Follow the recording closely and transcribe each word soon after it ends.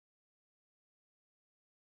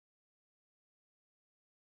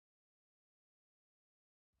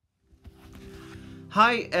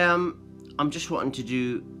Hi, I'm just wanting to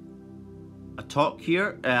do a talk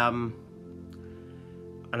here, and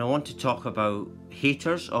I want to talk about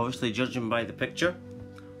haters, obviously judging by the picture.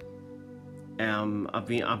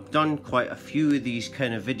 I've done quite a few of these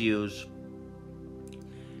kind of videos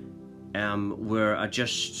where I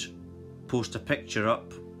just post a picture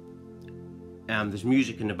up, there's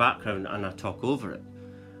music in the background and I talk over it.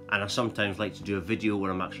 And I sometimes like to do a video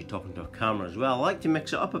where I'm actually talking to a camera as well. I like to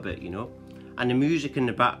mix it up a bit, you know. And the music in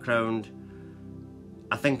the background,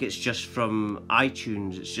 I think it's just from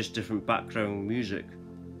iTunes, it's just different background music.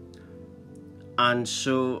 And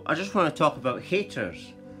so I just want to talk about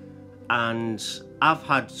haters. And I've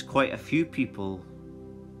had quite a few people,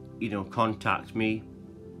 you know, contact me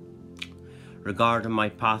regarding my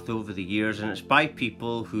path over the years, and it's by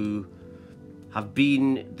people who have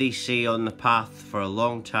been, they say, on the path for a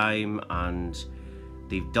long time, and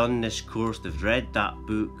they've done this course, they've read that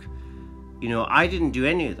book. You know, I didn't do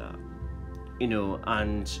any of that, you know.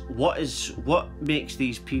 And what makes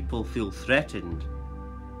these people feel threatened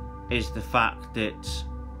is the fact that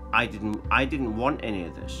I didn't want any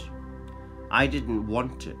of this. I didn't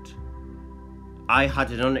want it. I had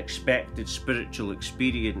an unexpected spiritual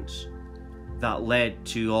experience that led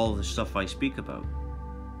to all the stuff I speak about.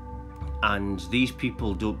 And these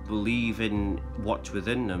people don't believe in what's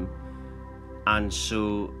within them, and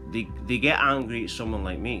so they get angry at someone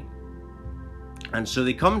like me. And so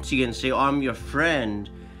they come to you and say, oh, I'm your friend,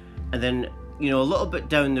 and then, you know, a little bit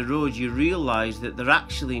down the road you realise that they're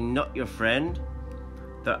actually not your friend.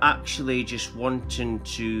 They're actually just wanting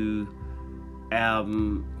to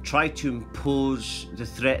try to impose the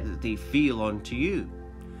threat that they feel onto you.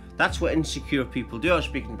 That's what insecure people do. I was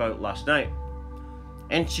speaking about it last night.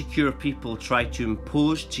 Insecure people try to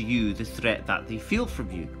impose to you the threat that they feel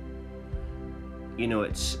from you. You know,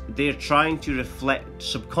 they're trying to reflect,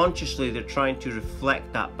 subconsciously they're trying to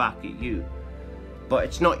reflect that back at you. But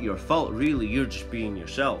it's not your fault, really, you're just being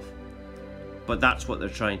yourself. But that's what they're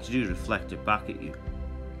trying to do, reflect it back at you.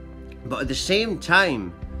 But at the same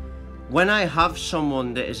time, when I have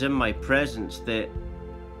someone that is in my presence that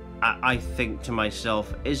I think to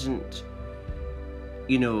myself isn't,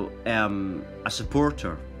 you know, a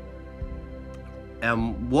supporter,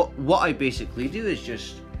 what I basically do is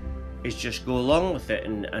just go along with it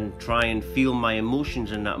and try and feel my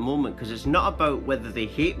emotions in that moment, because it's not about whether they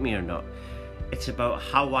hate me or not, it's about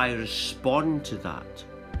how I respond to that,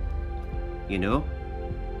 you know.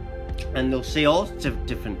 And they'll say all sorts of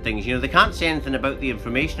different things, you know. They can't say anything about the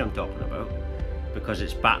information I'm talking about because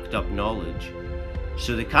it's backed up knowledge,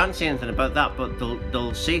 so they can't say anything about that, but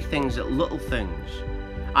they'll say things, at little things.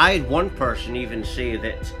 I had one person even say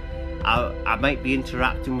that I might be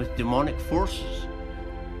interacting with demonic forces,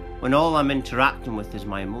 when all I'm interacting with is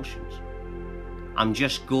my emotions. I'm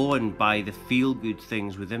just going by the feel-good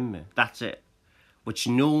things within me. That's it. Which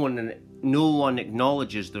no one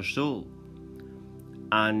acknowledges their soul.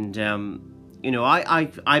 And you know,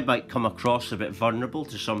 I might come across a bit vulnerable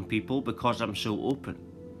to some people because I'm so open.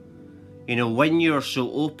 You know, when you're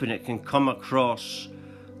so open, it can come across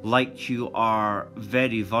like you are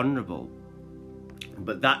very vulnerable.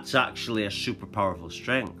 But that's actually a super powerful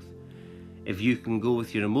strength, if you can go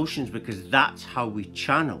with your emotions, because that's how we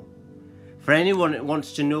channel. For anyone that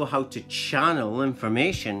wants to know how to channel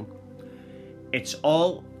information, it's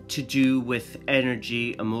all to do with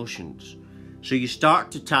energy, emotions. So you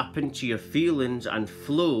start to tap into your feelings and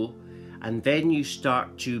flow, and then you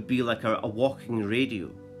start to be like a walking radio,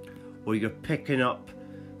 where you're picking up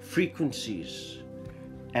frequencies,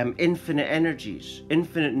 infinite energies,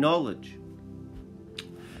 infinite knowledge.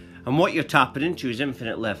 And what you're tapping into is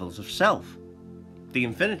infinite levels of self, the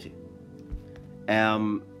infinity.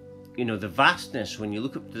 You know, the vastness. When you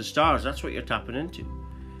look up to the stars, that's what you're tapping into.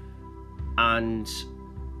 And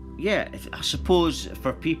yeah, I suppose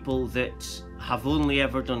for people that have only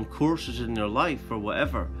ever done courses in their life or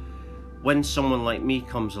whatever, when someone like me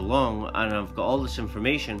comes along and I've got all this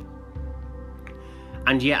information,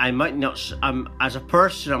 and yet I might not, as a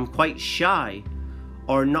person, I'm quite shy,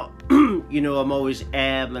 or not, you know, I'm always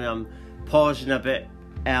and I'm pausing a bit,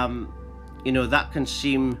 you know, that can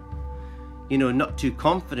seem, you know, not too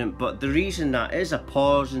confident. But the reason that is a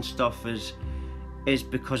pause and stuff is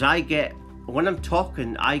because when I'm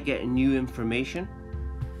talking, I get new information.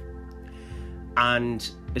 And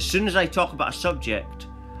as soon as I talk about a subject,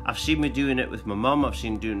 I've seen me doing it with my mum, I've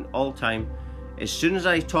seen doing it all the time. As soon as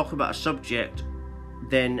I talk about a subject,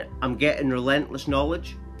 then I'm getting relentless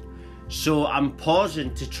knowledge. So I'm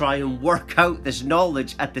pausing to try and work out this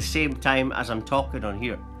knowledge at the same time as I'm talking on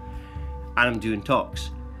here. And I'm doing talks.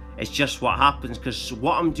 It's just what happens, because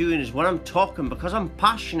what I'm doing is when I'm talking, because I'm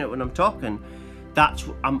passionate when I'm talking,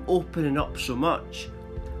 I'm opening up so much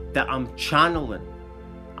that I'm channeling.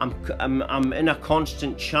 I'm in a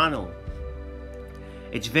constant channel.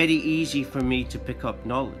 It's very easy for me to pick up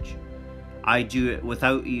knowledge. I do it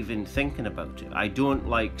without even thinking about it. I don't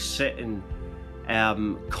like sitting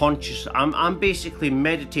conscious. I'm basically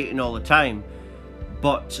meditating all the time,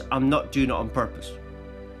 but I'm not doing it on purpose.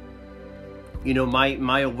 You know,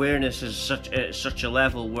 my awareness is at such a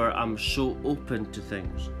level where I'm so open to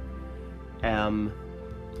things. And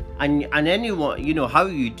anyone, you know, how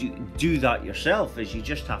you do that yourself is you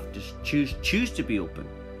just have to choose to be open.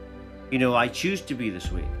 You know, I choose to be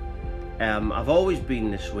this way. I've always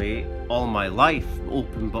been this way all my life,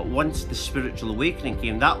 open, but once the spiritual awakening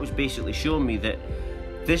came, that was basically showing me that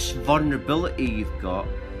this vulnerability you've got,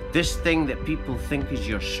 this thing that people think is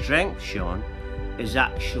your strength, Sean, is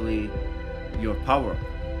actually your power.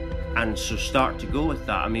 And so start to go with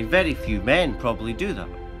that. I mean, very few men probably do that.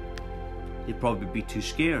 They'd probably be too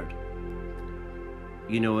scared.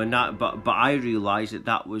 You know, and that, but I realized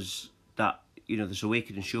that you know, this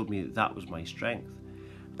awakening showed me that was my strength.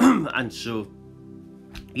 And so,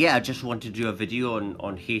 yeah, I just wanted to do a video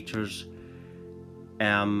on haters,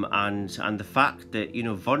 and the fact that, you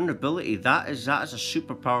know, vulnerability, that is a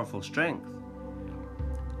super powerful strength.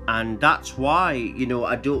 And that's why, you know,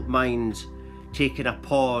 I don't mind taking a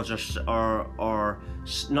pause or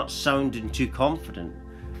not sounding too confident.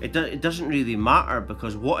 It doesn't really matter,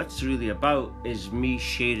 because what it's really about is me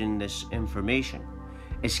sharing this information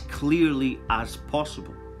as clearly as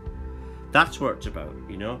possible. That's what it's about,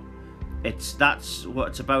 you know. That's what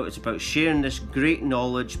it's about. It's about sharing this great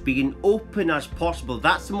knowledge, being open as possible.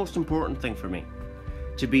 That's the most important thing for me,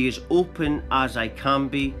 to be as open as I can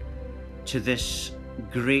be to this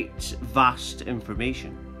great, vast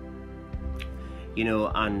information, you know,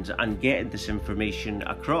 and getting this information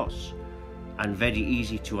across, and very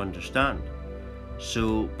easy to understand.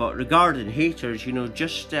 So, but regarding haters, you know,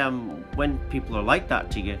 just when people are like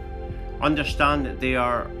that to you, understand that they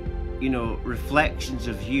are, you know, reflections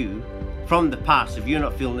of you from the past. If you're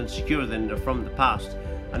not feeling insecure, then they're from the past,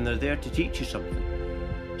 and they're there to teach you something.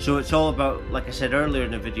 So it's all about, like I said earlier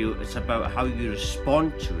in the video, it's about how you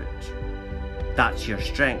respond to it. That's your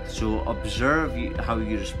strength. So observe how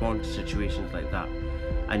you respond to situations like that,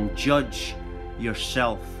 and judge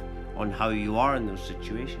yourself on how you are in those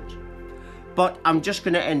situations. But I'm just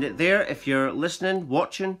going to end it there. If you're listening,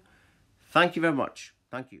 watching, thank you very much.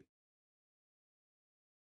 Thank you.